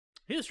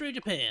History of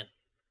Japan.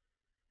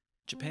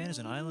 Japan is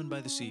an island by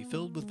the sea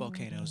filled with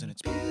volcanoes, and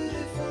it's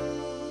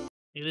beautiful.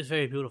 It is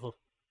very beautiful.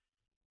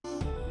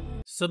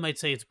 Some might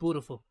say it's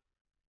beautiful.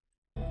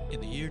 In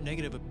the year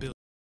negative a billion.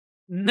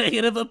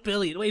 Negative a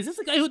billion. Wait, is this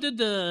the guy who did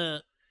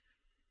the...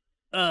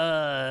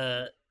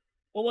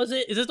 What was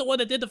it? Is this the one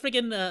that did the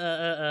freaking,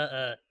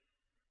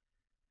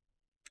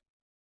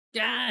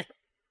 yeah,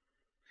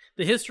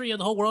 the history of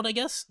the whole world, I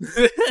guess?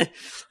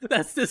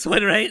 That's this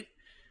one, right?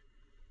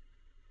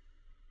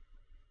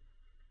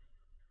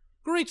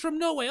 Great from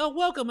Norway. Oh,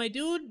 welcome, my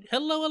dude.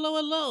 Hello, hello,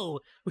 hello.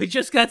 We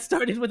just got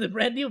started with a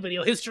brand new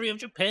video, History of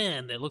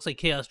Japan. That looks like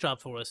Chaos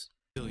dropped for us.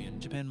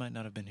 Japan might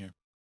not have been here.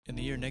 In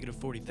the year negative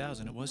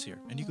 40,000, it was here,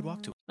 and you could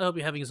walk to it. I hope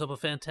you're having yourself a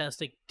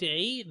fantastic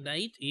day,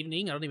 night,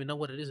 evening. I don't even know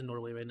what it is in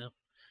Norway right now.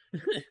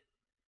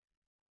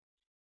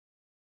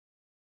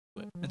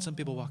 And some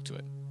people walked to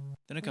it.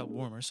 Then it got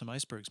warmer, some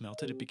icebergs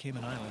melted, it became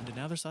an island, and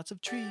now there's lots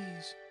of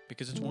trees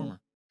because it's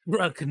warmer.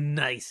 Rock,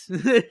 nice.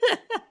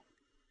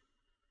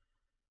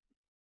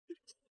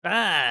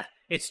 Ah,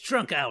 it's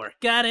trunk hour.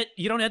 Got it.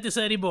 You don't have to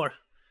say anymore.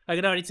 I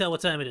can already tell what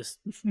time it is.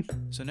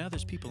 So now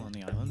there's people on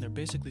the island. They're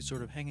basically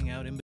sort of hanging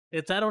out in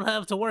I don't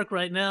have to work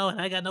right now,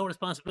 and I got no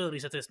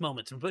responsibilities at this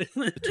moment. between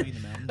the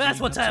mountains.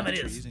 That's what time it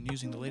is. And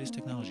using the latest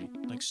technology,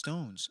 like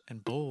stones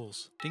and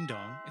bowls. Ding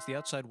dong, it's the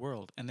outside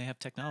world, and they have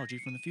technology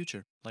from the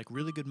future, like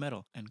really good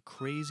metal and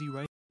crazy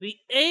rice. The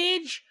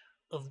Age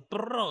of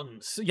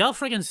Bronze. Y'all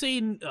freaking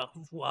seen...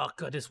 Oh,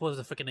 goodness, what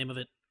was the freaking name of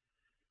it?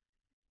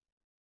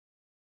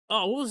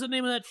 Oh, what was the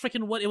name of that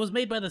freaking what? It was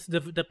made by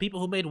the people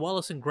who made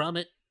Wallace and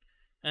Gromit,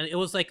 and it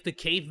was like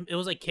it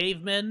was like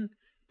cavemen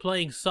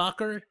playing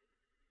soccer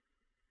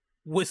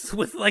with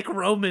like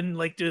Roman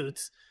like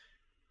dudes.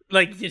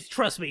 Like, just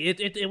trust me,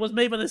 it was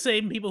made by the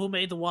same people who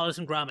made the Wallace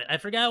and Gromit. I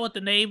forgot what the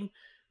name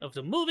of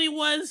the movie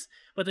was,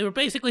 but they were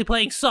basically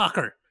playing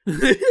soccer.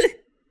 I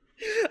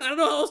don't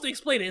know how else to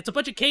explain it. It's a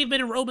bunch of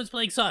cavemen and Romans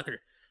playing soccer,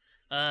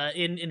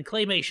 in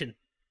claymation.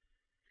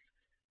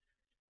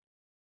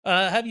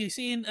 Have you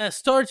seen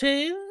Star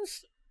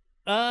Tales?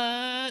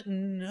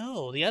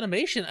 No. The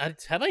animation,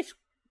 have I?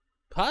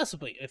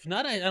 Possibly. If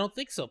not, I don't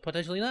think so.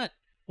 Potentially not.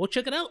 We'll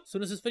check it out. As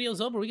soon as this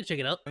video's over, we can check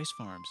it out. Rice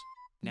farms.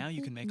 Now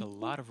you can make a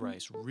lot of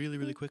rice really,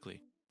 really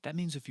quickly. That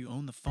means if you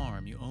own the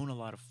farm, you own a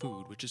lot of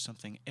food, which is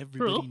something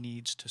everybody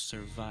needs to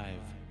survive.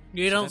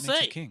 You don't that makes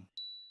say. you king.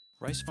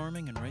 Rice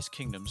farming and rice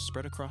kingdoms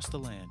spread across the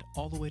land,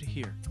 all the way to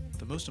here.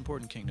 The most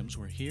important kingdoms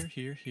were here,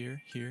 here,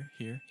 here, here,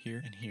 here,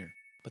 here, and here.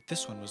 But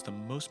this one was the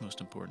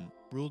most important,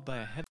 ruled by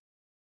a heavy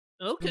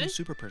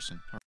super person,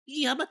 or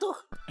Yamato.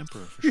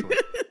 emperor for short.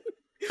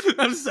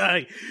 I'm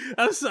sorry.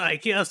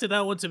 Chaos did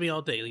that one to me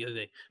all day the other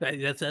day.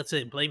 That's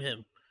it. Blame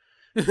him.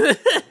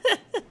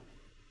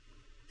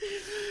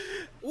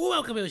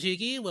 Welcome,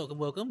 Yoshiki. Welcome.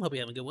 Hope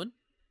you're having a good one.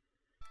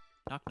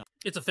 Knock, knock.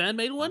 It's a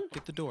fan-made one?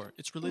 Get the door.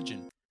 It's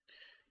religion.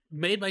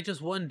 Made by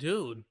just one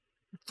dude.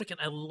 Freaking,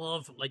 I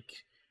love,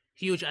 like,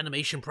 huge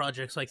animation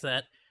projects like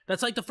that.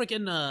 That's like the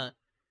freaking,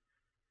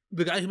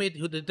 the guy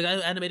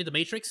who animated The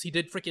Matrix. He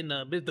did freaking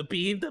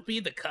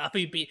the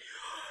coffee bean.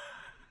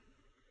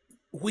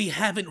 We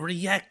haven't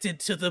reacted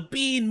to the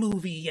Bean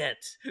movie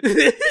yet.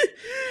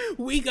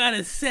 We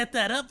gotta set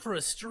that up for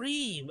a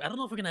stream. I don't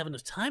know if we're gonna have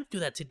enough time to do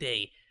that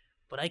today,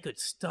 but I could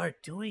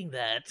start doing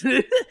that.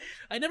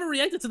 I never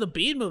reacted to the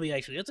Bean movie,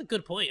 actually. That's a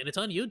good point, and it's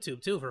on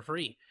YouTube too for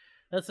free.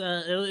 That's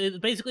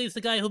basically it's the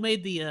guy who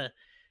made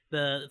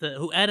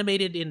who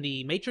animated in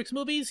the Matrix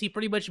movies. He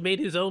pretty much made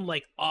his own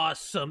like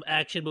awesome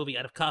action movie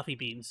out of coffee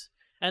beans,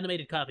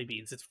 animated coffee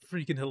beans. It's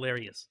freaking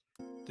hilarious.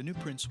 The new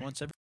prince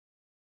wants every.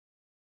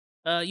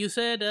 You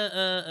said,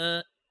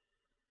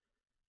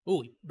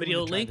 ooh,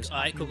 video link.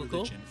 Alright,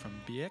 cool. From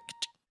Biekt.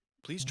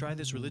 Please try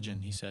this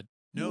religion, he said.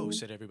 No,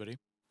 said everybody.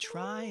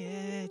 Try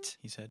it,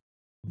 he said.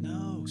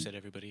 No, said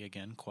everybody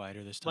again,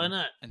 quieter this time. Why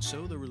not? And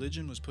so the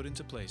religion was put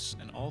into place,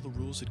 and all the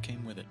rules that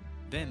came with it.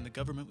 Then the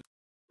government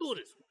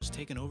was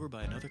taken over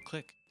by another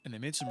clique, and they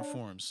made some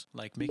reforms,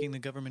 like making the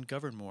government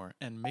govern more,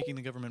 and making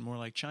the government more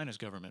like China's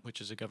government, which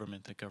is a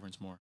government that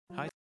governs more.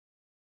 Hi.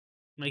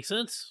 Makes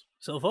sense.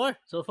 So far,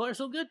 so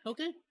good.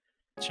 Okay.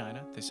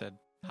 China, they said.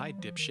 Hi,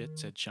 dipshit,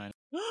 said China.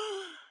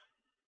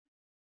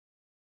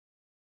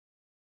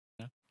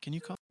 Can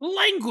you call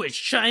Language,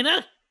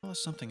 China?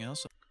 us something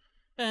else?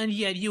 And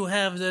yet you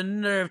have the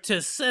nerve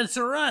to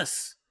censor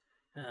us.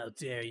 How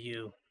dare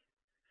you?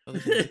 Other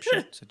than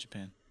dipshit, said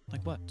Japan.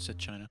 Like what? Said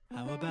China.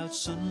 How about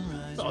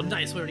sunrise? Oh,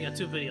 nice. We already got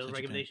 2 video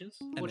recommendations.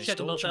 We'll check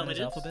them both out, my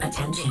dude.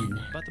 Attention.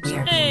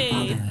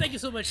 Hey, thank you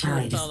so much Shall for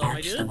I the follow,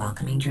 my dispatch the dude.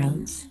 welcoming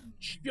drones?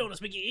 Jonas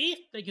McGee.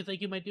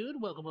 Thank you, my dude.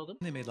 Welcome.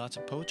 They made lots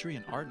of poetry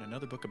and art and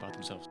another book about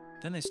themselves.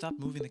 Then they stopped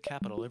moving the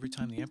capital every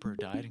time the emperor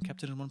died and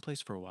kept it in one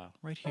place for a while,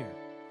 right here.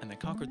 And they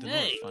conquered the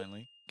north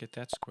finally. Get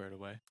that squared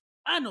away.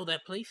 I know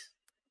that place.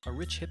 A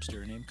rich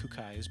hipster named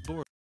Kukai is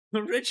bored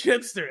The rich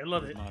hipster. I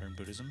love with it. modern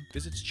Buddhism,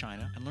 visits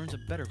China, and learns a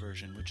better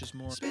version, which is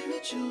more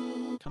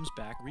spiritual. Comes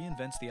back,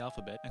 reinvents the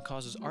alphabet, and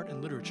causes art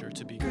and literature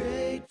to be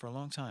great for a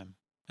long time.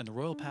 And the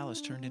royal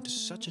palace turned into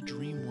such a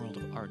dream world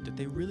of art that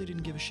they really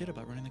didn't give a shit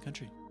about running the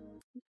country.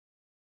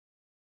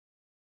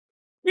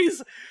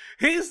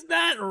 he's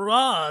not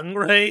wrong,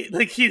 right?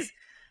 Like he's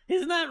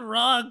not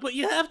wrong, but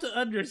you have to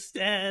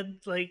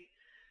understand. Like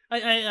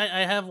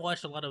I have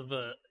watched a lot of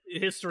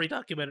history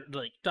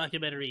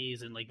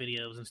documentaries and like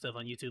videos and stuff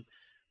on YouTube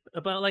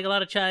about like a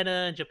lot of China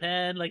and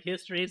Japan like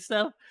history and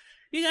stuff.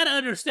 You gotta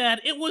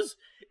understand it was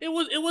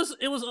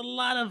a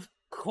lot of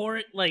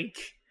court like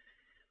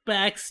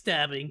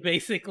backstabbing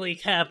basically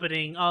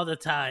happening all the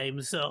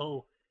time.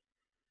 So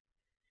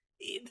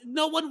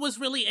no one was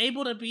really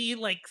able to be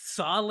like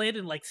solid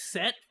and like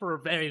set for a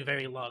very,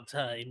 very long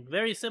time.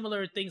 Very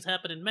similar things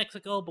happen in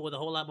Mexico, but with a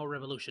whole lot more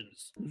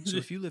revolutions. So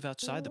if you live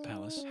outside the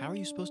palace, how are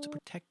you supposed to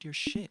protect your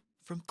shit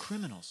from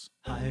criminals?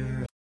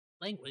 Hire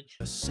Language.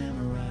 a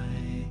samurai.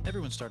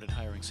 Everyone started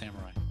hiring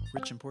samurai.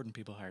 Rich, important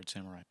people hired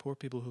samurai. Poor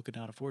people who could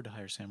not afford to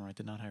hire samurai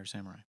did not hire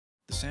samurai.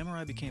 The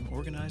samurai became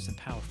organized and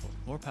powerful,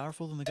 more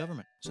powerful than the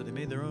government. So they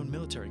made their own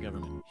military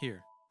government.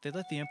 Here, they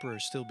let the emperor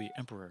still be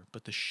emperor,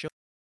 but the show.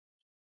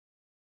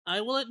 I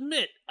will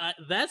admit,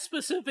 that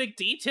specific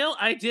detail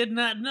I did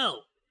not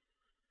know.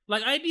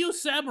 Like, I knew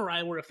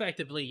samurai were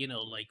effectively, you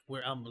know, like,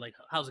 where I'm like,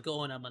 how's it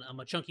going? I'm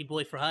a chunky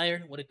boy for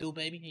hire. What it do,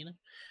 baby? You know,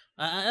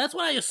 that's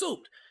what I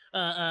assumed.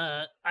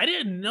 I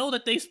didn't know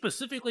that they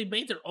specifically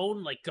made their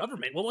own like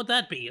government. What would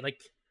that be? Like,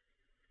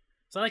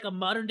 is that like a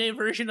modern day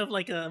version of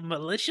like a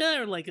militia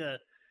or like a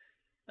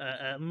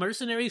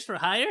mercenaries for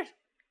hire?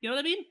 You know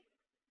what I mean?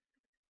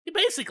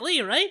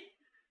 Basically, right?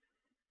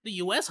 The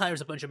U.S.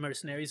 hires a bunch of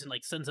mercenaries and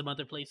like sends them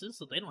other places,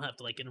 so they don't have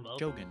to like get involved.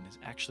 Shogun is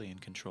actually in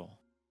control.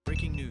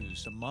 Breaking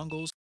news: the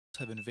Mongols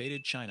have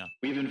invaded China.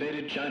 We've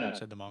invaded China,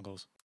 Said the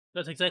Mongols.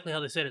 That's exactly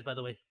how they said it, by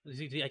the way.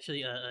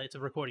 Actually, it's a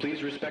recording.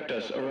 Please respect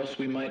us, or else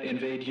we might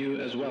invade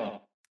you as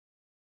well.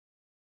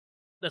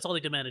 That's all they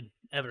demanded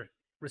ever: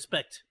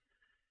 respect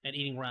and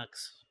eating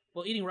rocks.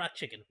 Well, eating rock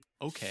chicken.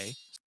 Okay.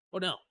 Oh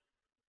no,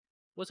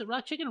 was it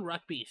rock chicken or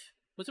rock beef?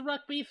 Was it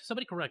rock beef?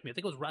 Somebody correct me. I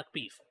think it was rock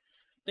beef.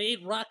 They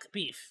ate rock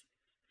beef.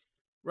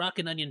 Rock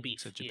and onion beef.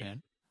 Said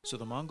Japan. Yeah. So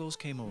the Mongols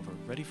came over,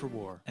 ready for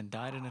war, and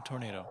died in a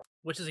tornado.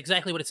 Which is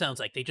exactly what it sounds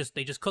like. They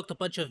just cooked a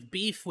bunch of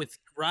beef with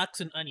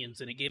rocks and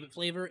onions, and it gave it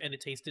flavor, and it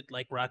tasted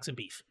like rocks and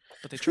beef.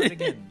 But they tried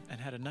again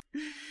and had a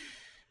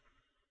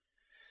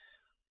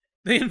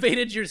They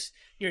invaded your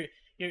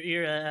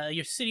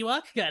city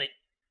walk. Got it.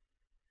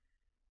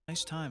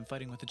 nice time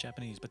fighting with the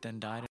Japanese, but then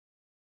died.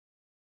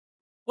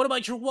 What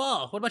about your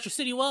wall? What about your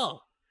city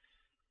wall?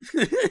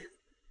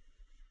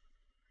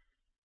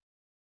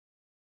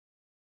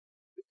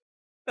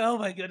 Oh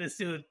my goodness,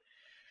 dude.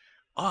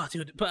 Oh,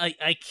 dude, but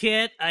I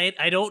can't,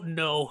 I don't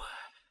know.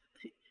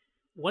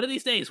 One of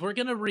these days, we're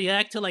gonna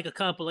react to like a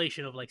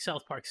compilation of like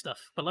South Park stuff.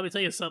 But let me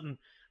tell you something.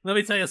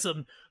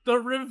 The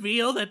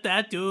reveal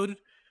that dude,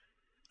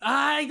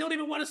 I don't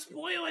even want to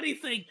spoil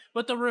anything,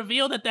 but the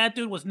reveal that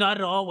dude was not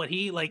at all what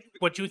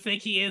you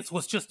think he is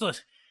was just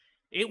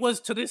it was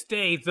to this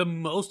day the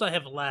most I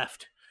have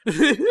laughed.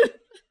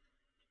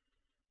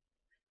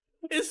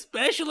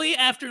 Especially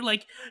after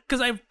like,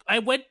 because I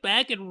went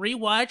back and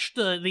rewatched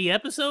the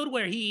episode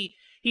where he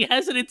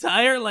has an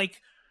entire like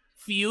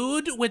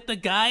feud with the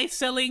guy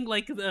selling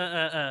like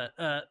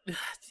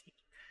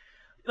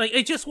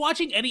like just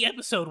watching any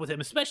episode with him,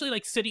 especially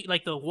like City,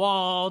 like the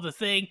wall, the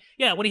thing.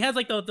 Yeah, when he has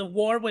like the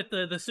war with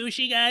the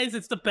sushi guys,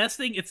 it's the best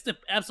thing. It's the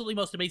absolutely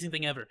most amazing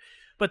thing ever.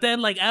 But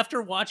then like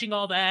after watching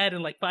all that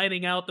and like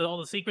finding out all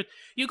the secrets,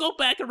 you go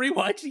back and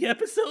rewatch the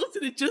episodes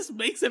and it just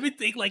makes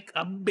everything like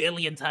a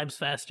million times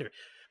faster.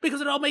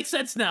 Because it all makes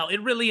sense now.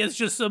 It really is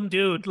just some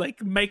dude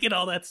like making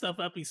all that stuff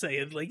up he's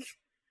saying. Like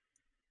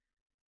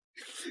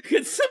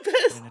it's the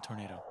best. In a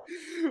tornado.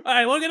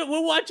 Alright,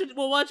 we'll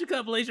watch a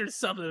compilation or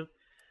something.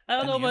 I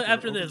don't know about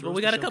after this, but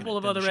we got a couple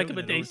of other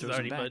recommendations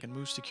already. Back and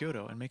moves to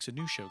Kyoto and makes a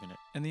new shogunate.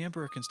 And the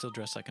emperor can still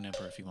dress like an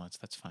emperor if he wants.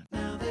 That's fine.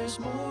 Now there's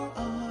more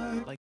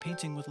art. Like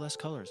painting with less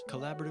colors,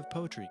 collaborative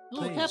poetry,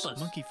 plays,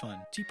 monkey fun,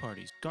 tea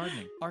parties,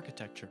 gardening,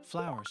 architecture,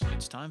 flowers.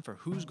 It's time for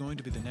who's going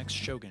to be the next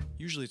shogun.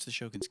 Usually it's the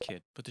shogun's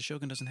kid, but the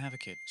shogun doesn't have a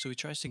kid, so he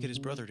tries to get his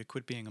brother to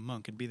quit being a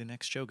monk and be the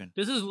next shogun.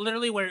 This is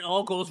literally where it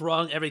all goes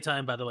wrong every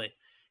time, by the way.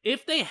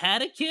 If they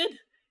had a kid,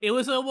 it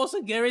was almost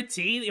a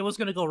guarantee it was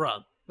going to go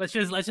wrong. Let's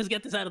just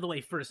get this out of the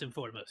way first and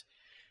foremost.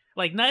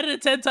 Like 9 out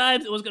of 10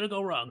 times it was gonna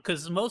go wrong,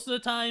 because most of the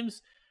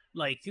times,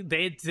 like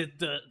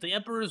the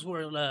emperors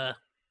were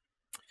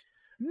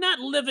not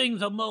living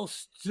the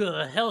most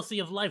healthy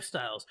of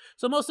lifestyles.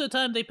 So most of the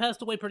time they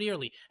passed away pretty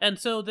early, and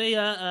so they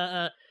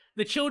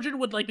the children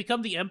would like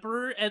become the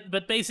emperor,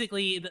 but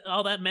basically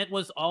all that meant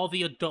was all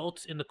the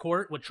adults in the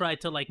court would try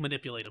to like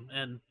manipulate them,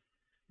 and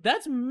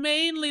that's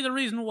mainly the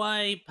reason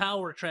why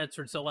power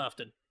transferred so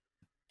often.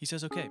 He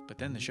says okay, but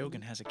then the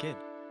shogun has a kid.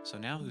 So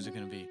now who's it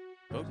going to be?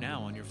 Vote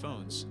now on your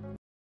phones.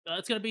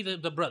 It's going to be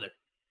the brother,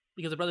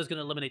 because the brother's going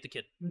to eliminate the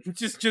kid.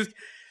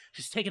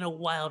 just taking a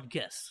wild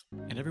guess.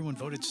 And everyone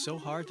voted so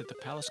hard that the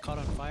palace caught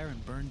on fire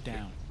and burned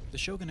down. The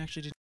shogun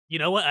actually did. You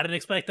know what? I didn't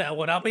expect that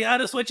one. I'll be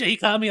honest with you. He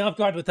caught me off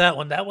guard with that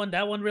one. That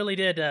one really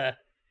did.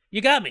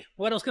 You got me.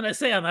 What else can I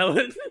say on that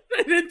one?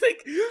 I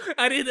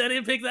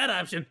didn't pick that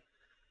option.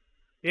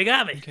 You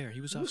got me. I didn't care.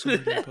 He was off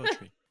celebrating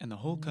poetry. and the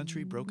whole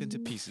country broke into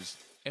pieces.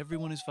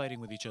 Everyone is fighting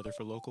with each other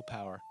for local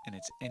power, and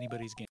it's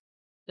anybody's game.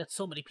 That's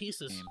so many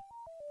pieces.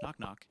 Knock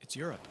knock, it's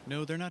Europe.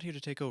 No, they're not here to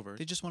take over.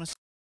 They just want to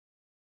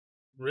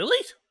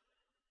Really?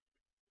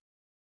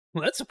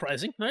 Well, that's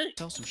surprising, right?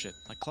 sell some shit,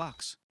 like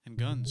clocks, and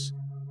guns,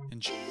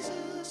 and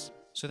Jesus.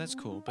 So that's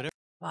cool, but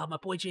Wow, my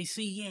boy JC,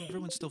 yeah.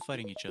 everyone's still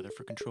fighting each other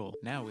for control,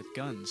 now with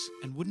guns.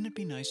 And wouldn't it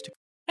be nice to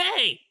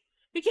Hey!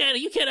 You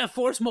can't have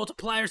force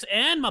multipliers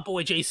and my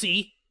boy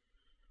JC.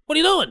 What are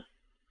you doing?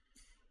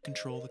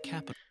 control the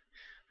capital?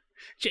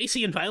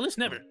 JC and violence?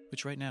 Never.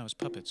 Which right now is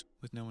puppets,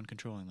 with no one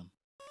controlling them.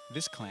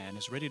 This clan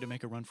is ready to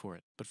make a run for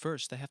it, but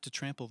first they have to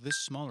trample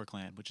this smaller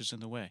clan, which is in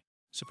the way.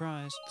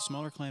 Surprise, the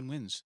smaller clan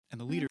wins, and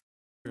the leader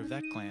of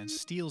that clan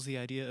steals the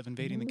idea of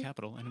invading the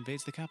capital and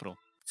invades the capital.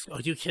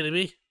 Are you kidding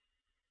me?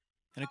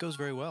 And it goes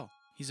very well.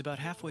 He's about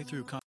halfway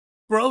through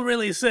Bro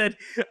really said,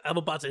 I'm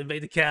about to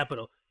invade the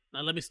capital.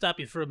 Now let me stop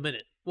you for a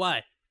minute.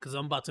 Why? Because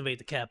I'm about to invade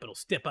the capital.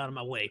 Step out of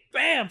my way.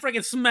 Bam!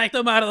 Freaking smacked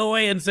him out of the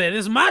way and said,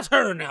 it's my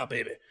turn now,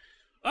 baby.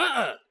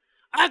 I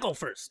go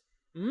first.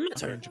 My in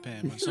turn.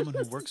 Japan when someone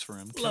who works for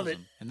him kills Love it.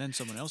 him, and then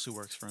someone else who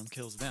works for him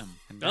kills them,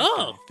 and that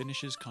Oh. guy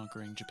finishes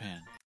conquering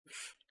Japan.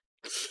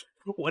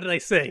 What did I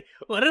say?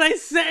 What did I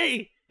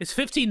say? It's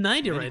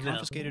 1590 And then right he now.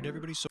 confiscated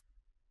everybody's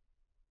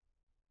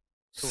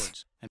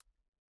swords, and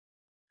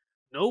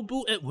No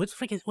boo. What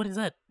is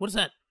that? What is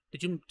that?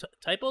 Did you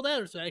typo that,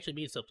 or does it actually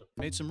mean something?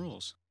 made some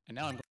rules. And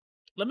now I'm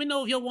Let me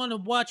know if y'all want to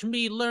watch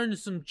me learn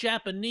some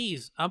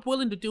Japanese. I'm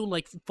willing to do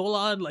like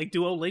full-on like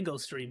Duolingo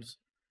streams.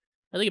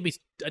 I think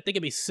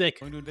it'd be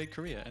sick. going to invade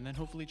Korea, and then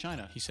hopefully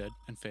China, he said,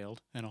 and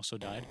failed, and also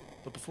died.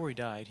 But before he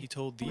died, he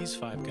told these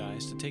 5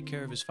 guys to take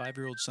care of his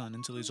 5-year-old son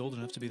until he's old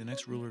enough to be the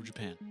next ruler of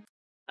Japan.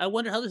 I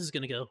wonder how this is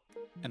gonna go.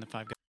 And the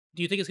 5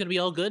 Do you think it's gonna be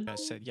all good?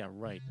 guys said, yeah,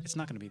 right, it's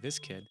not going to be this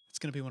kid, it's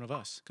going to be one of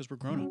us, because we're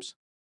grown-ups.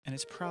 And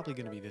it's probably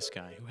going to be this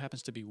guy, who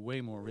happens to be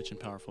way more rich and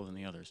powerful than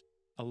the others.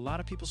 A lot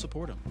of people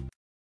support him.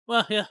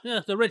 Well, yeah,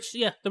 the rich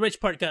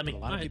part got me. A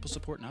lot of Alright. people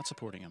support not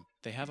supporting him.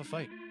 They have a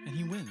fight, and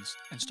he wins,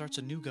 and starts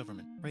a new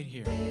government, right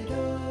here.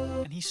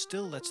 And he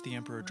still lets the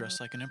emperor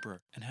dress like an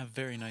emperor, and have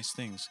very nice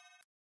things.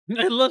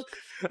 I love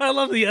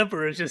the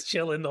emperor just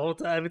chilling the whole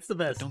time. It's the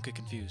best. Don't get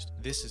confused,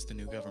 this is the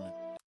new government.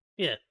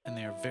 Yeah. And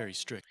they are very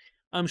strict.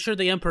 I'm sure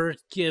the emperor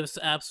gives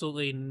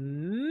absolutely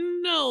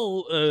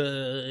no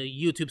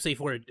YouTube safe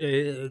word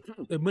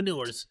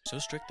manures. So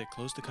strict they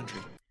closed the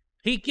country.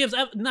 He gives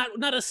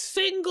not a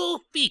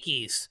single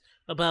feekies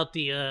about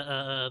the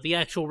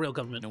actual real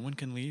government. No one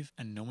can leave,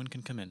 and no one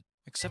can come in.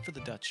 Except for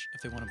the Dutch,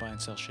 if they want to buy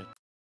and sell shit.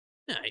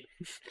 Alright.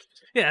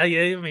 Yeah.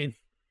 I mean,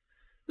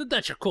 the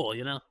Dutch are cool,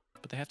 you know.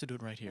 But they have to do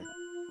it right here.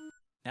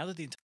 Now that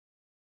the As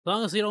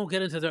long as you don't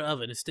get into their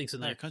oven, it stinks in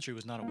entire there. country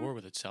was not at war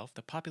with itself,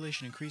 the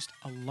population increased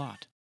a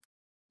lot.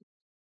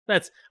 I'm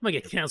gonna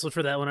get canceled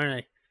for that one, aren't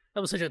I? That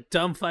was such a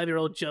dumb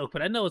 5-year-old joke,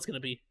 but I know it's gonna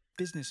be.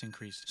 Business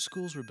increased,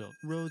 schools were built,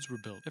 roads were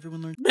built,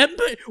 everyone learned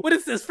Member, what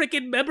is this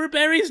freaking member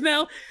berries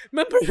now?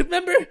 Member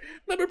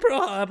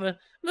Pearl Harbor.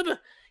 Member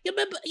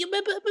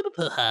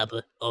Pearl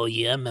Harbor. Oh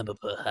yeah, I remember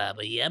Pearl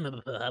Harbor. Yeah, I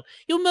remember Pearl Harbor.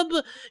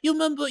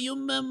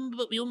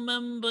 You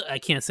remember. I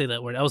can't say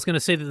that word. I was gonna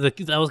say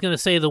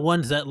the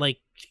ones that like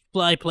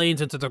fly planes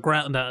into the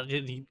ground.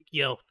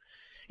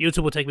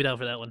 YouTube will take me down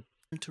for that one.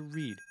 to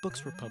read.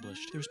 Books were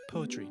published. There was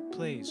poetry,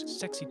 plays,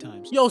 sexy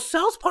times. Yo,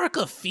 South Park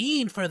a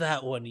fiend for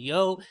that one,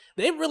 yo.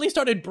 They really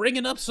started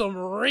bringing up some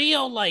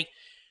real, like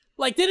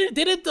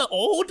didn't the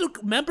old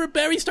member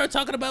Barry start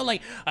talking about,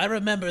 like, I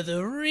remember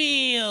the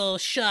real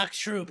shock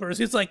troopers?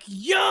 It's like,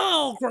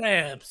 yo,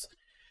 Gramps,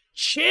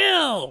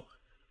 chill.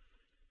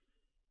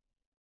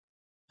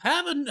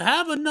 Have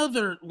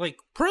another, like,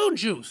 prune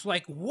juice.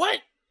 Like, what?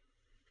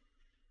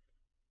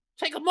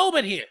 Take a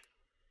moment here.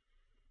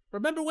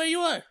 Remember where you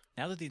are.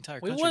 Now that the entire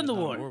We country won was the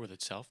not war. at war with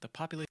itself, the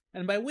population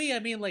And by we, I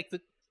mean, like,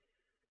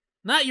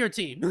 not your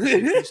team.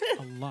 increased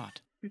a lot.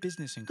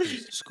 Business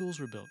increased. Schools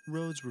were built.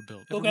 Roads were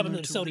built. Go Everyone grab learned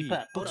another to sody read.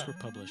 pop. Books Hold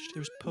were published.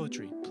 There was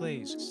poetry,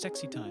 plays,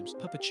 sexy times,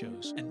 puppet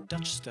shows, and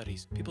Dutch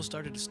studies. People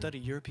started to study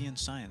European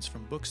science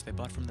from books they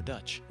bought from the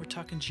Dutch. We're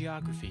talking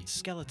geography,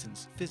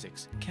 skeletons,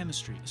 physics,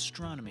 chemistry,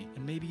 astronomy,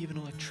 and maybe even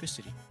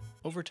electricity.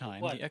 Over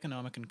time, What? the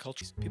economic and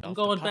cultural I'm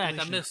going back.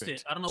 I missed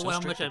it. I don't know so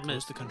how strict much they I closed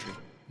missed. the country.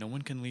 No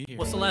one can leave here.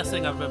 What's the last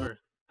thing I remember?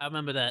 I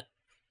remember that.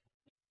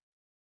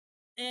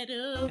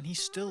 Edo. And he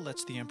still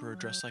lets the emperor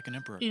dress like an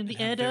emperor In the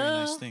and have very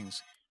nice Edo.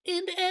 things.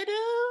 In the Edo.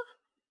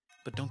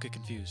 But don't get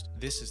confused.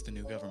 This is the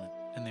new government,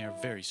 and they are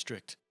very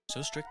strict.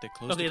 So strict they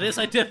closed Okay, the this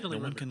I country. definitely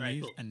No one remember. can Alright,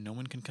 leave, cool. and no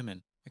one can come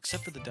in.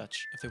 Except for the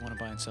Dutch, if they want to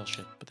buy and sell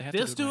shit. But they have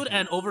This to do it dude right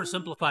and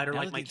Oversimplified are Now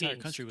like that my the entire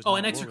kings. country was Oh, not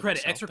and at extra war with credit.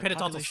 itself, Extra the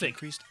credit's also population sick.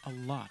 increased a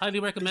lot. Highly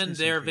recommend Business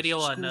their increased, video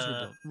on schools were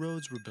built,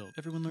 roads were built,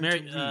 everyone learned Mary,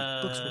 to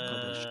read, books were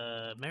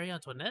published. Mary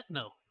Antoinette?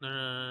 No,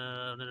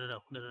 not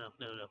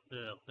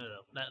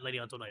Lady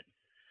Antoinette.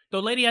 Though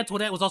Lady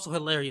Antoinette was also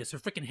hilarious. Her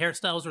freaking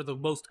hairstyles are the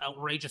most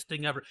outrageous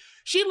thing ever.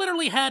 She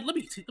literally had. Let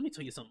me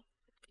tell you something.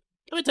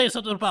 Let me tell you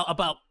something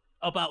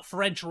about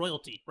French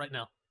royalty right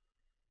now.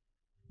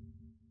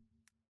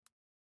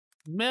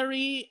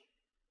 Mary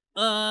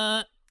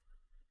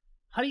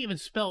How do you even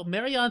spell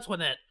Marie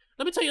Antoinette?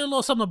 Let me tell you a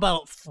little something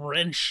about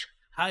French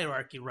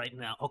hierarchy right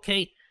now,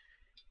 okay?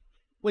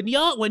 When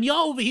y'all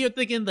over here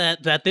thinking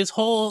that this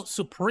whole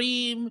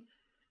Supreme,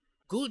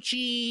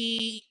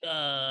 Gucci,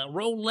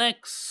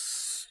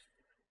 Rolex,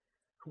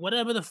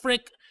 whatever the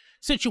frick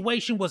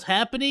situation was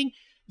happening,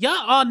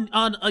 y'all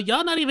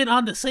y'all not even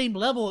on the same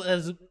level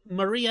as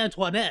Marie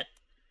Antoinette.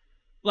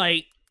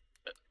 Like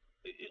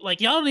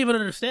y'all don't even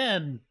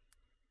understand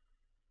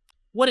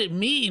what it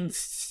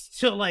means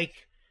to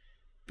like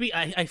be.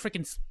 I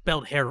freaking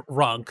spelled hair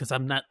wrong because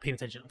I'm not paying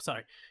attention. I'm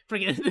sorry.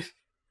 Freaking.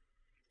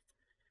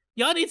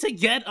 Y'all need to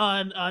get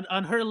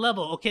on her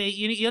level, okay?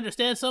 You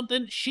understand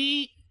something?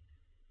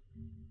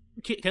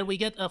 Can we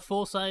get a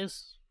full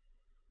size?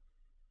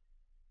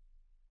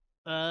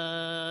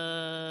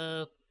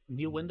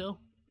 New window.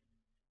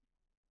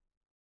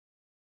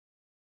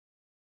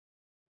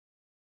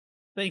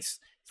 Thank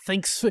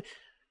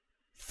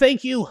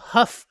you,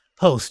 Huff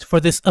Host, for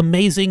this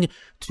amazing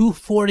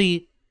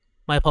 240.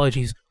 My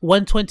apologies,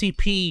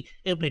 120p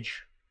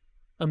image.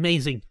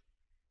 Amazing.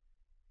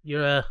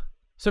 Your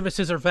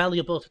services are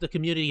valuable to the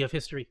community of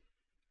history.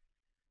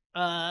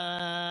 Where's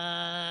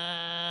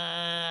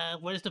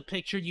the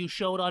picture you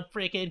showed on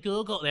frickin'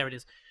 Google? There it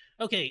is.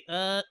 Okay,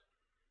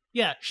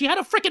 yeah, she had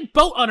a frickin'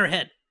 boat on her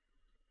head.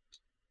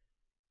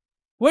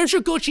 Where's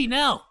your Gucci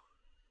now?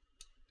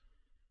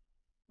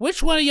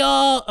 Which one of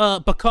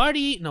y'all,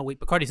 Bacardi? No, wait,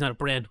 Bacardi's not a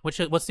brand. What's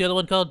the other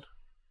one called?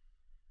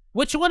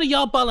 Which one of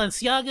y'all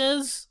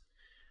Balenciagas,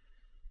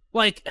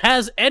 like,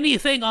 has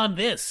anything on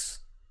this?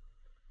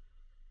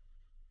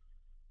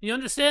 You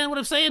understand what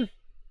I'm saying?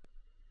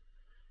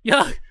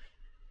 Yeah.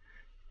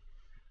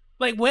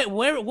 Like,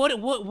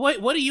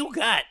 what do you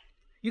got?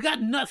 You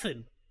got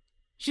nothing.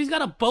 She's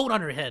got a boat on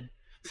her head.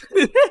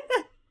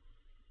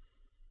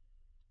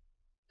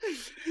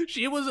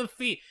 She was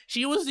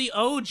the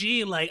OG,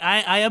 like,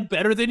 I am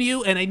better than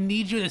you, and I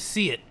need you to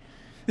see it.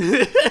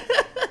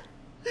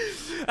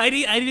 I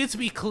need it to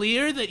be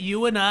clear that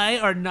you and I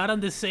are not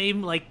on the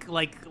same, like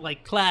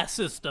class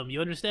system.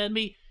 You understand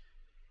me?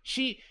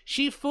 She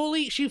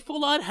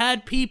full on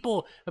had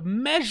people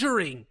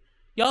measuring.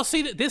 Y'all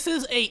see that this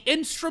is a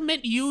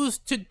instrument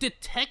used to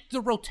detect the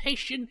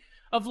rotation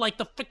of like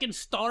the freaking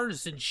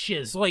stars and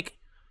shiz. Like,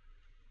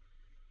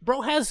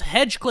 bro has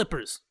hedge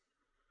clippers.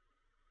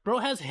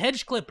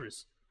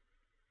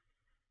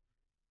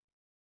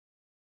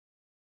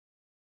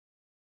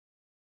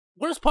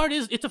 Worst part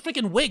is it's a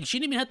freaking wig. She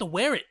didn't even have to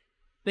wear it.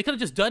 They could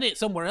have just done it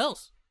somewhere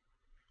else.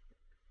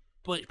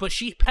 But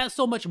she has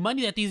so much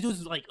money that these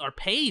dudes like are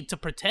paid to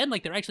pretend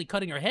like they're actually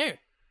cutting her hair.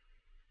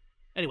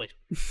 Anyway,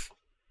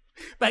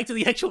 back to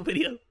the actual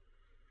video.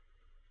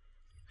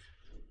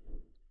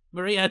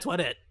 Marie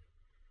Antoinette,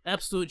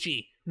 absolute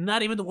G.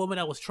 Not even the woman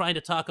I was trying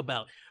to talk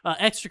about.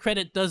 Extra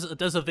Credit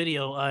does a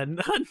video on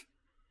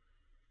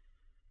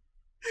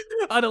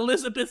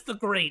Elizabeth the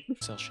Great.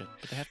 Sell shit,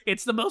 but they have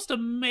It's the most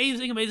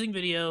amazing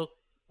video.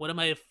 One of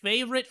my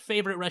favorite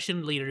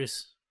Russian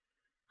leaders.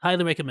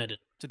 Highly recommended.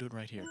 to do it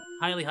right here.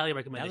 Highly Now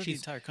recommended. that the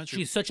entire country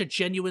She's such a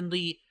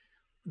genuinely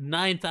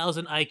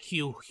 9,000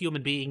 IQ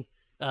human being,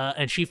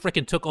 and she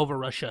freaking took over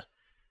Russia,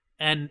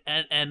 and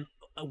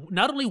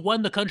not only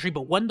won the country,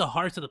 but won the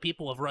hearts of the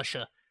people of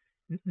Russia.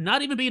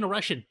 Not even being a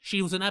Russian,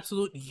 she was an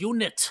absolute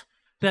unit,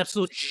 an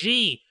absolute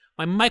G.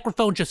 My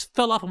microphone just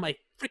fell off of my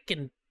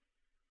freaking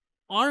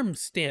arm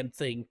stand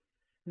thing.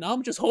 Now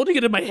I'm just holding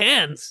it in my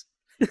hands.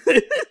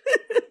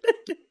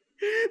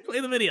 Play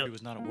the video. It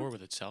was not at war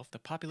with itself. The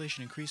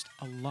population increased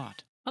a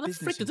lot. How the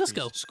Business frick did this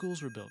increased, go?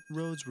 Schools were built,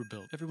 roads were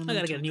built. Everyone I gotta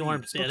learned get to a new read,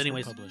 arm stand books were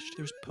anyways. published.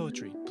 There was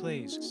poetry,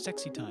 plays,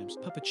 sexy times,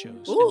 puppet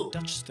shows, Ooh. and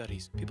Dutch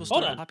studies. People Hold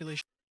started on.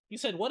 population You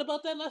said what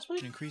about that last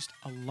week? increased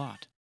a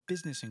lot.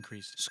 Business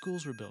increased,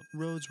 schools were built,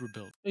 roads were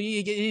built.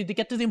 You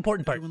get to the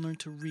important part. Everyone learned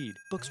to read,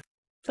 books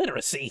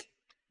Literacy.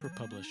 were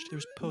published. There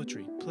was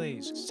poetry,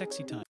 plays,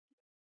 sexy times,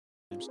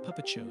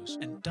 puppet shows,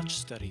 and Dutch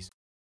studies.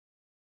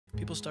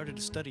 People started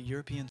to study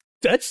European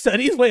Dutch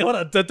studies? Wait, hold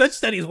on. The Dutch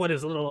studies one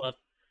is a little...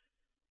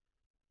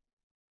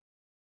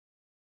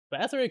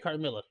 Bathory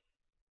Carmilla.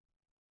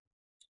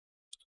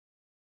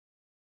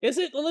 Is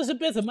it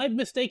Elizabeth? Am I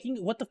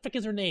mistaking? What the frick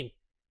is her name?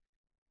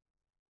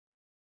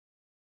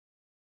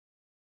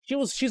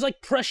 She's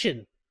like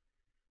Prussian.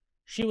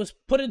 She was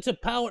put into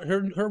power.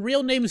 Her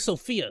real name is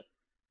Sophia.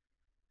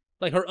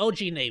 Like her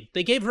OG name.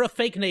 They gave her a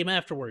fake name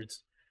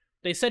afterwards.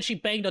 They said she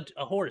banged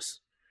a horse.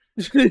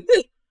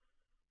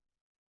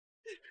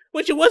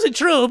 Which it wasn't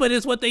true, but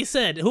it's what they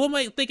said. Who am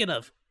I thinking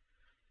of?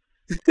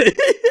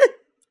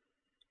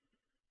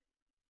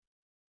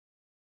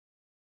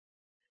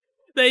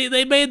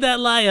 They made that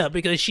lie up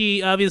because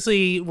she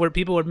obviously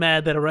people were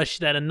mad that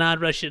a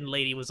non-Russian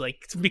lady was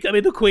like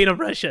becoming the queen of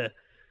Russia.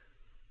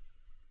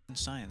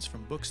 science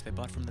from books they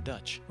bought from the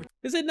Dutch.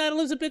 Is it not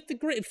Elizabeth the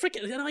Great?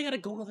 Freaking, you know, I gotta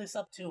Google this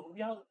up too.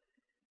 Y'all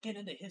get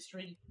into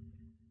history.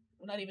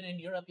 We're not even in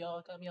Europe,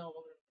 y'all. Got me all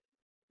over.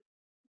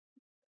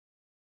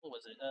 What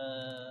was it?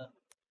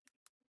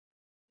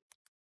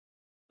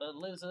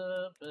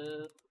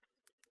 Elizabeth.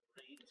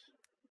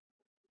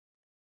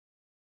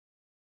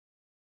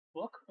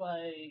 Book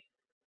by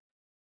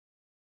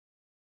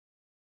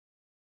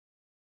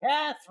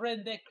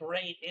Catherine the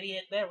Great,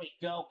 idiot. There we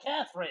go.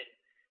 Catherine.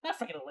 Not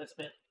freaking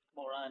Elizabeth,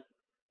 moron.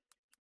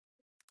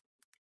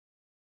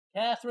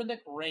 Catherine the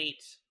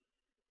Great.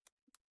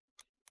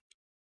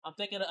 I'm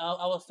thinking.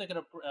 I was thinking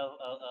of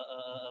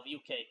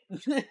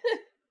UK.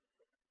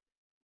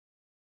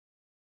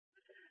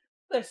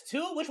 There's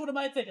two. Which one am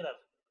I thinking of?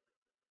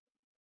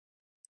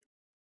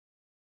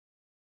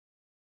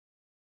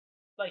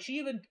 Like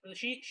she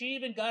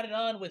even got it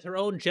on with her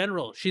own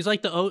general. She's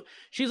like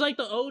she's like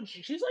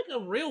a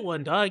real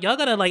one, dog. Y'all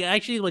gotta like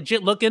actually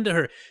legit look into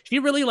her. She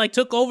really like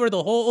took over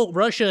the whole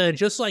Russia and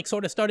just like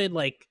sort of started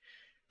like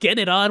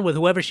getting it on with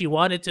whoever she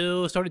wanted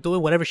to, started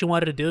doing whatever she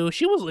wanted to do.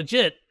 She was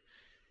legit.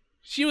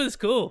 She was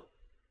cool.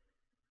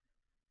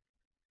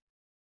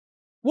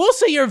 We'll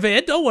see your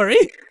vid, don't worry.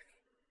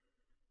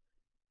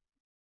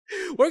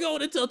 We're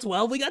going until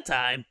 12. We got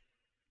time.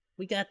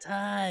 We got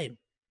time.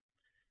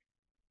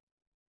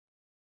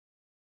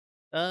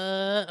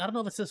 I don't know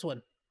if it's this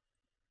one.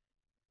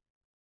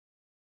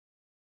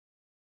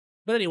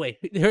 But anyway,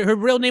 her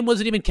real name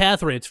wasn't even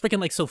Catherine. It's freaking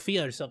like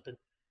Sophia or something.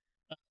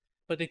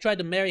 But they tried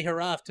to marry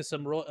her off to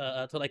some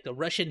to like the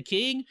Russian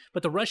king.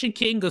 But the Russian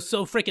king was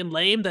so freaking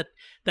lame that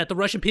the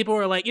Russian people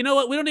were like, you know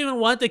what? We don't even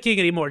want the king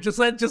anymore. Just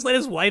let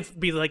his wife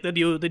be like the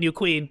new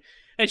queen.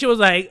 And she was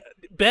like,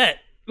 bet,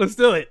 let's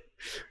do it.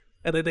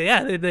 And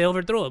then they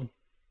overthrew him.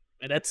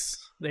 And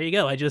there you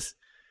go.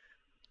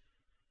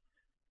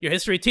 Your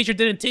history teacher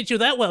didn't teach you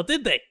that well,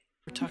 did they?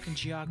 We're talking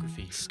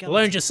geography,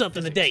 learned you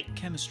something today.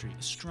 Chemistry,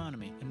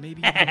 astronomy, and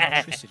maybe even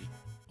electricity.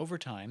 Over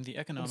time, the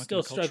economic I'm still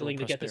and cultural struggling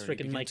to get this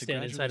freaking mic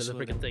stand inside of the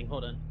freaking thing.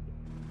 Hold on.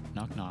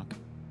 Knock knock.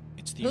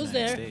 It's the Who's United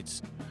there?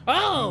 States.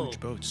 Oh! Huge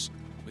boats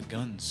with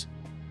guns.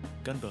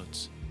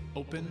 Gunboats.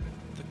 Open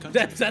the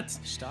country. That's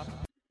Stop.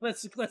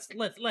 Let's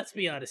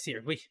be honest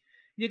here.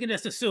 You can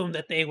just assume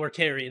that they were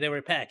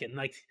packing.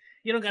 Like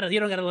you don't gotta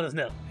let us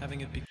know.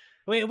 Having it be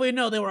We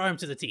know they were armed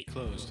to the teeth.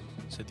 closed,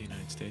 said the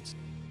United States.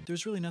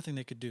 There's really nothing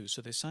they could do,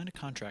 so they signed a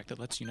contract that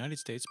lets United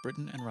States,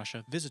 Britain, and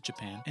Russia visit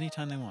Japan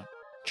anytime they want.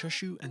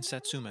 Choshu and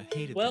Satsuma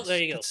hated Well, this. there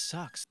you go. It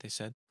sucks, they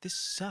said. This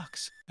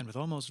sucks. And with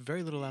almost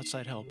very little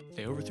outside help,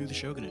 they overthrew the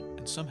shogunate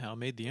and somehow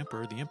made the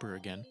emperor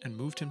again and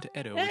moved him to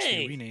Edo, which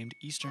they renamed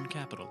Eastern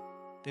Capital.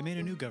 They made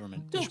a new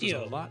government, which was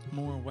a lot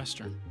more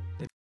Western.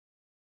 They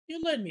You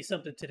learned me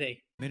something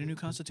today. made a new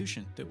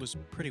constitution that was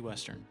pretty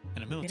Western,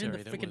 and a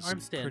military that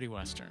was pretty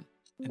Western.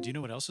 And do you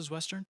know what else is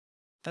Western?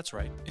 That's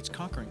right, it's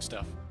conquering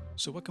stuff.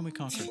 So what can we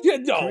conquer?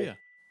 No. Korea.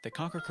 They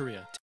conquer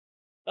Korea,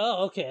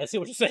 Oh, okay. I see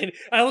what you're saying.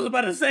 I was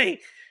about to say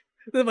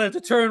they're about to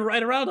turn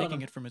right around on taking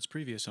them. it from its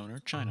previous owner,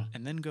 China,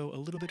 and then go a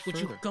little bit Would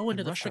further. you go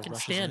into and the Russia frickin'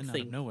 rushes stand in out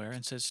thing? of nowhere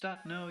and says, Stop,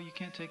 no, you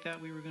can't take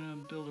that. We were gonna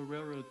build a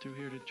railroad through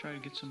here to try to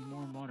get some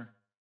warm water.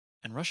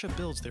 and Russia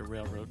builds their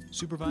railroad,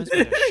 supervised by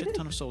a shit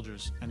ton of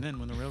soldiers. And then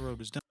when the railroad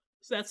was done,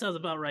 So that sounds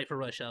about right for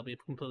Russia. I'll be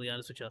completely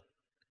honest with you.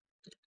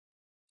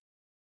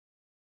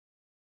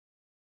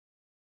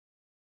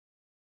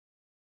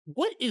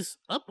 What is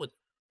up with?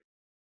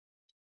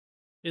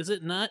 Is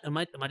it not? Am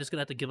I just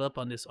gonna have to give up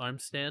on this arm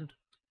stand?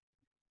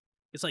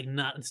 It's like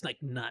not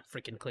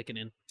freaking clicking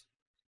in.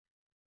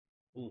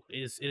 Ooh,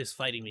 it is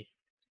fighting me.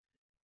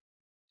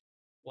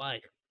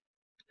 Why?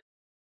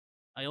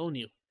 I own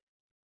you.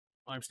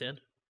 Arm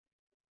stand.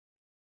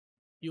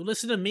 You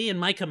listen to me and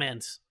my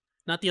commands,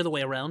 not the other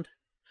way around.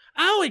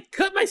 Ow, I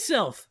cut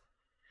myself!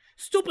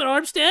 Stupid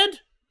arm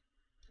stand!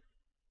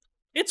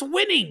 It's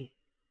winning!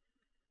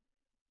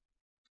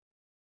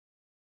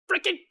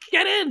 Frickin'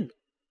 get in!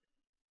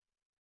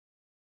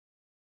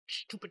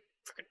 Stupid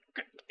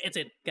frickin'. It's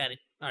in. Got it.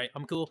 Alright,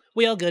 I'm cool.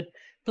 We all good.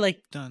 Play.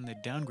 they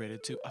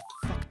downgraded to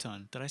a fuck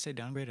ton. Did I say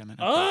downgrade? I meant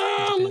Oh, upgrade.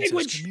 And Japan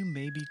language! says, can you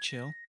maybe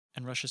chill?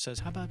 And Russia says,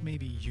 how about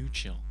maybe you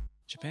chill?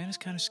 Japan is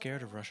kind of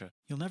scared of Russia.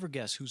 You'll never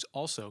guess who's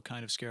also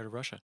kind of scared of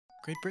Russia.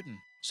 Great Britain.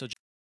 So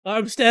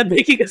Arm stand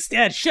making a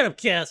stand. Shut up,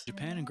 Cass.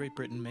 Japan and Great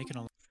Britain make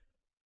an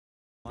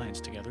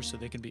alliance together so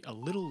they can be a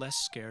little less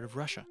scared of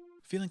Russia.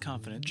 Feeling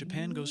confident,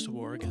 Japan goes to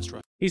war against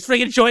Russia. He's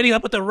freaking joining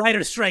up with the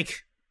writer's strike.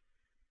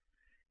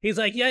 He's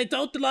like, yeah,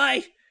 don't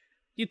lie.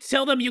 You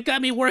tell them you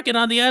got me working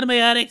on the Anime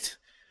Addict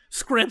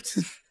script.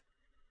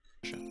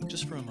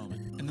 Just for a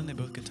moment, and then they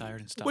both get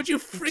tired and stop. Would you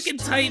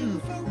freaking tighten?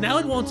 Now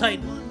it won't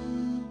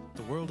tighten.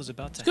 The world is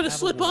about to It's gonna have a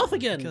slip war off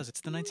again. because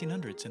it's the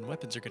 1900s and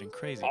weapons are getting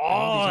crazy. Oh, and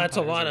all these that's a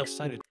empires lot are of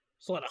excited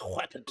It's a lot of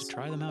weapons. to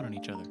try them out on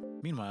each other.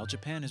 Meanwhile,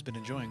 Japan has been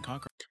enjoying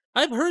conquering.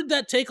 I've heard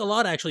that take a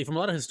lot, actually, from a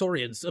lot of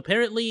historians.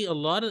 Apparently, a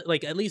lot of,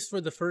 like, at least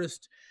for the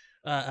first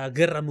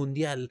Guerra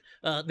Mundial,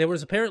 there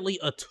was apparently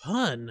a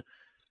ton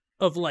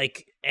of,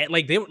 like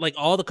they were, like,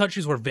 all the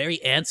countries were very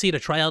antsy to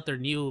try out their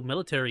new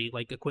military,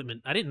 like,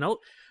 equipment. I didn't know.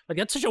 Like,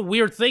 that's such a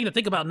weird thing to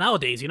think about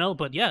nowadays, you know?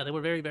 But yeah, they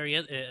were very, very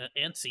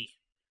antsy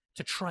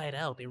to try it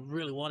out. They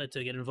really wanted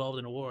to get involved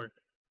in a war.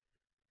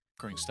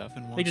 stuff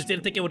and They just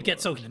didn't think it would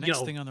get so, the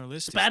next thing on their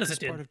list is bad as this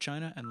it did. part of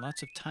China and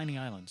lots of tiny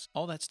islands.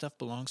 All that stuff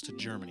belongs to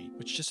Germany,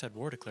 which just had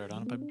war declared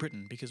on it by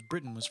Britain because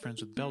Britain was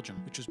friends with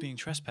Belgium, which was being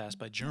trespassed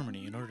by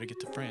Germany in order to get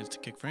to France to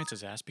kick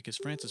France's ass because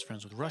France is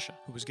friends with Russia,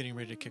 who was getting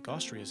ready to kick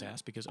Austria's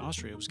ass because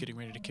Austria was getting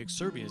ready to kick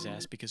Serbia's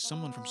ass because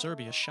someone from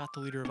Serbia shot the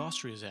leader of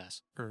Austria's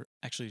ass. Or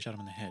actually shot him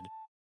in the head.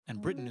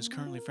 And Britain is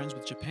currently friends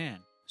with Japan,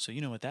 so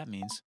you know what that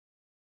means.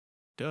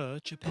 Duh,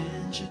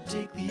 Japan should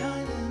take the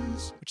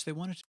islands, which they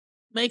wanted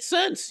Makes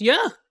sense.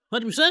 Yeah,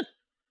 100%.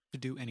 to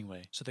do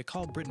anyway. So they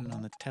called Britain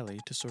on the telly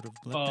to sort of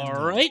let them know.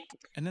 All right.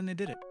 And then they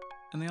did it.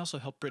 And they also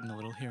helped Britain a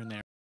little here and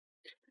there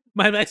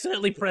Might have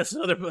accidentally pressed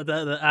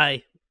the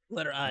I.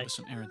 Letter I. with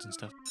some errands and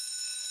stuff.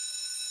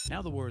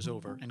 Now the war is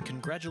over, and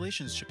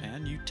congratulations,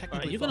 Japan. You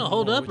technically you fought gonna the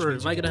hold war, up, which or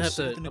means am I you get gonna have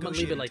sit to- at the I'm gonna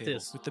leave it negotiating like table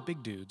this. with the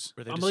big dudes,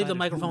 where they I'm gonna leave the decide who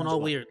microphone owns all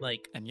what. weird,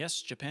 like, And yes,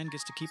 Japan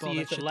gets to keep all see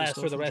that if shit it they lasts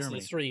stole for the from rest Germany.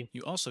 of the stream.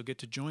 You also get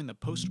to join the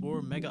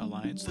post-war mega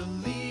alliance, the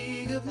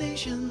League of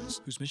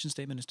Nations, whose mission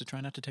statement is to try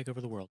not to take over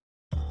the world.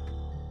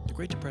 The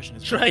Great Depression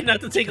is Try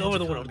not to take Japan's over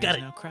the world. economy Got is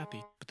it. now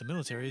crappy, but the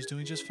military is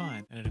doing just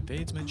fine, and it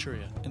invades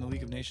Manchuria. And the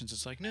League of Nations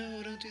is like,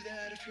 no, don't do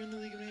that. If you're in the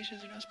League of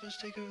Nations, you're not supposed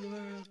to take over the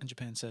world. And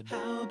Japan said,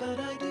 how about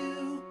I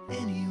do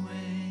anyway?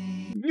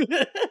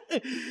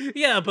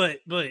 Yeah, but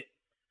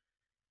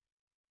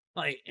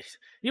like,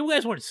 you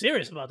guys weren't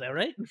serious about that,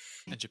 right?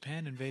 And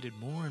Japan invaded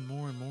more and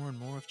more and more and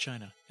more of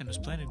China, and was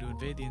planning to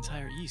invade the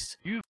entire East.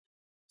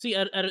 See,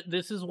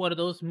 this is one of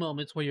those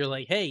moments where you're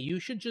like, hey,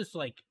 you should just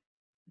like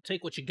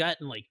take what you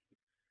got and like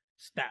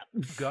stop.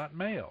 Got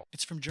mail.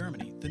 It's from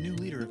Germany, the new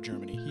leader of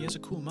Germany. He has a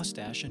cool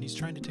mustache, and he's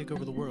trying to take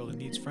over the world and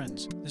needs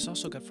friends. This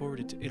also got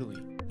forwarded to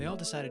Italy. They all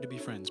decided to be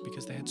friends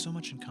because they had so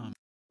much in common.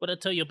 But I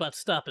tell you about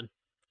stopping.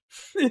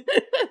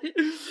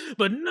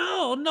 But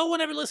no one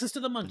ever listens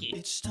to the monkey.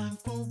 It's time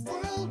for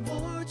World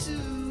War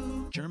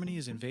II. Germany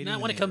is invading Not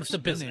the when it comes to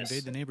neighbors. Then business. they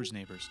invade the neighbors'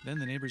 neighbors. Then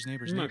the neighbors'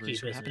 neighbors' Monkey neighbors,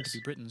 who happened to business.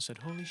 be Britain, said,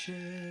 holy shit.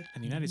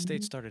 And the United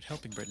States started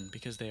helping Britain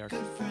because they are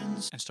good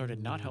friends, and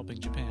started not helping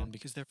Japan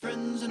because they're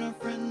friends and our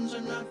friends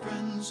are not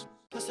friends.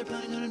 Plus they're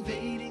planning on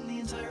invading the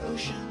entire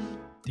ocean.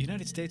 The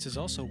United States is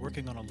also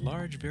working on a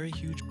large, very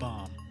huge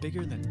bomb,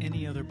 bigger than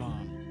any other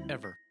bomb,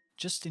 ever.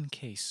 Just in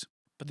case.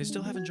 But they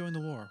still haven't joined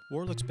the war.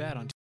 War looks bad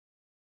on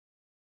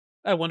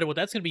I wonder what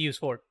that's gonna be used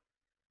for.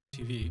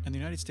 TV, and the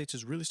United States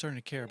is really starting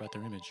to care about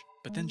their image.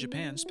 But then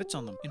Japan spits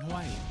on them in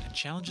Hawaii and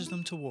challenges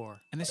them to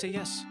war. And they say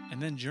yes.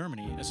 And then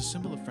Germany, as a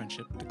symbol of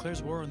friendship,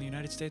 declares war on the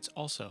United States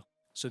also.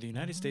 So the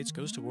United States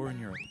goes to war in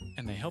Europe,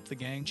 and they help the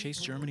gang chase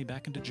Germany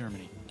back into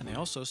Germany. And they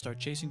also start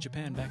chasing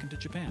Japan back into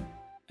Japan.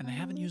 And they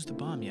haven't used the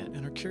bomb yet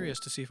and are curious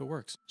to see if it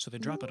works, so they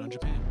drop it on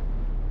Japan.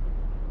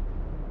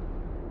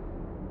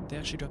 They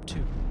actually drop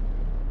 2.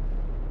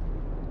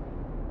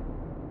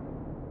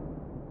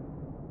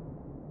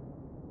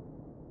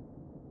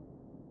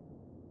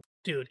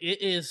 Dude,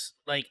 it is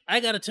like,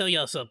 I gotta tell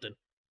y'all something.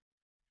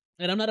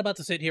 And I'm not about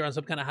to sit here on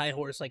some kind of high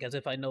horse, like as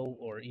if I know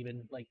or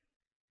even like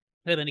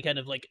have any kind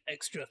of like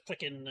extra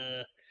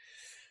freaking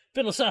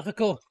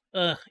philosophical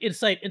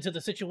insight into the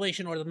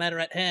situation or the matter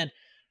at hand.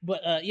 But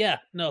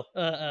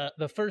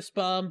the first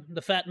bomb,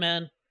 the Fat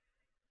Man,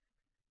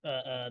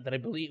 that I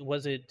believe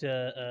was it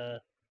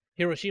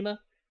Hiroshima,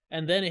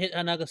 and then it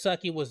hit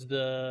Nagasaki was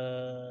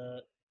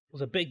a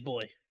Big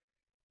Boy.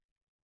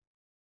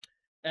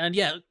 And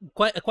yeah,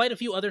 quite a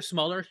few other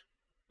smaller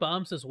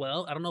bombs as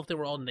well. I don't know if they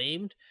were all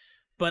named,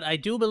 but I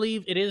do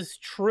believe it is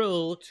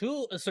true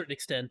to a certain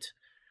extent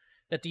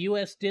that the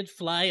U.S. did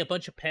fly a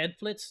bunch of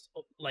pamphlets,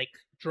 like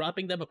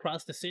dropping them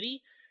across the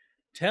city,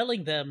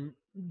 telling them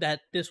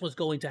that this was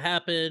going to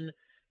happen,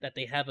 that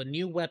they have a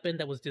new weapon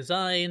that was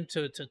designed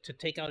to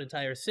take out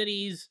entire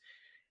cities.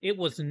 It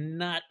was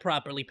not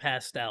properly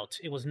passed out.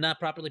 It was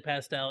not properly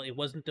passed out. It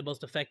wasn't the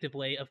most effective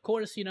way. Of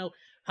course, you know,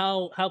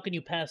 how can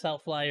you pass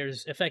out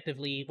flyers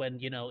effectively when,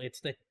 you know,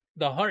 it's the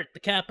heart, the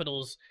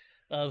capitals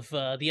of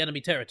the enemy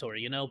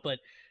territory, you know? But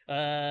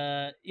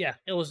yeah,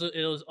 it was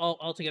all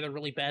altogether a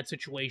really bad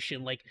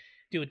situation. Like,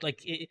 dude,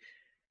 like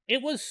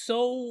it was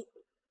so.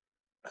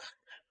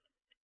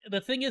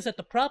 The thing is that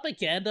the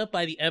propaganda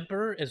by the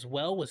emperor as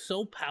well was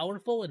so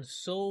powerful and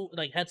so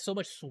like had so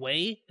much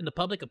sway in the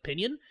public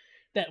opinion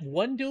that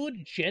one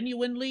dude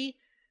genuinely,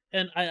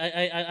 and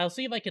I'll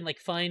see if I can like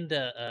find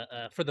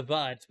for the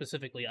VOD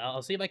specifically.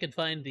 I'll see if I can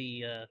find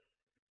the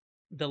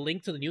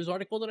link to the news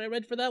article that I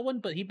read for that one.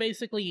 But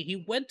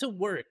he went to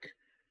work,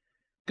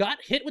 got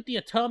hit with the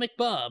atomic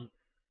bomb,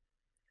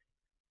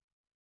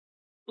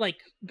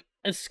 like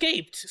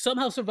escaped,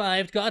 somehow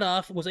survived, got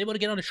off, was able to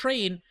get on a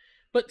train.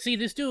 But see,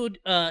 this dude,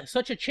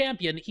 such a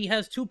champion, he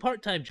has 2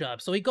 part-time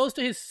jobs. So he goes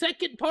to his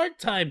second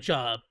part-time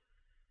job.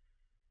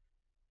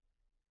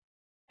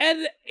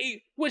 And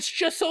which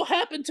just so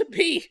happened to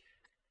be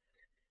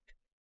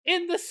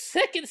in the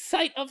second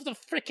site of the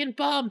frickin'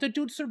 bomb. The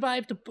dude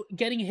survived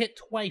getting hit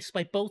twice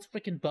by both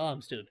frickin'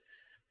 bombs, dude.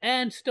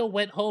 And still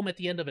went home at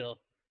the end of it all.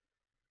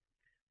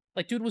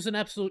 Like, dude was an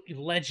absolute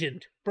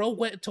legend. Bro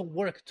went to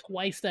work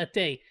twice that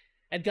day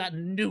and got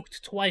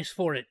nuked twice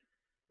for it.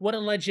 What a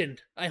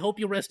legend. I hope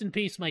you rest in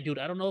peace, my dude.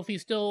 I don't know if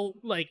he's still,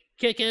 like,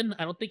 kicking.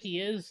 I don't think he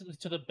is,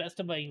 to the best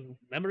of my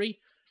memory.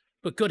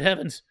 But good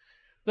heavens.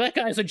 That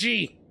guy's a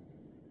G.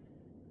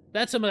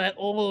 That's some of that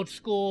old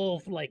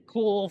school, like,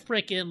 cool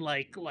frickin',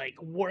 like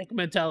work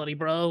mentality,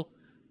 bro.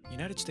 The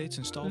United States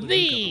installed a new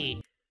The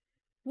government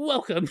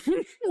welcome,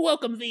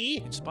 welcome the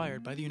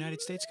inspired by the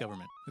United States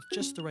government with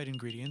just the right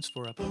ingredients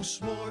for a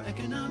post-war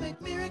economic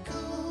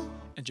miracle.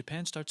 And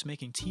Japan starts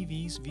making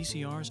TVs,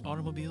 VCRs,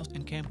 automobiles,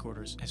 and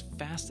camcorders as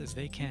fast as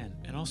they can,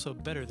 and also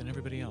better than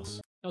everybody else.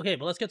 Okay,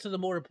 but let's get to the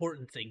more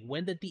important thing.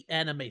 When did the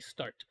anime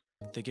start?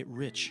 They get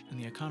rich, and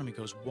the economy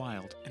goes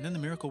wild, and then the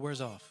miracle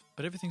wears off.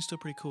 But everything's still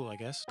pretty cool, I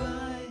guess.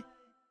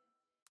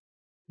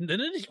 No,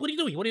 what are you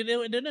doing? What are you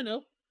doing?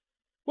 No.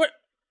 Where?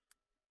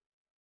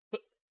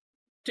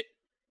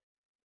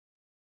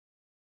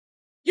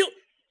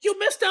 You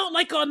missed out,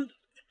 like, on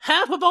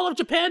half of all of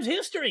Japan's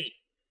history.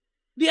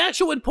 The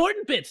actual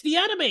important bits, the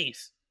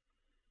animes.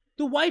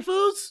 The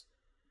waifus.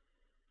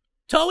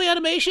 Toei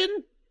Animation.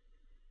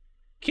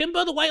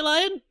 Kimba the White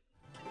Lion.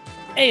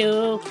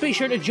 Ayoo, be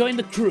sure to join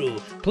the crew.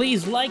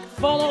 Please like,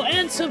 follow,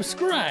 and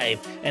subscribe.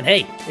 And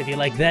hey, if you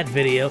like that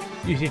video,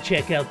 you should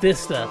check out this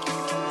stuff.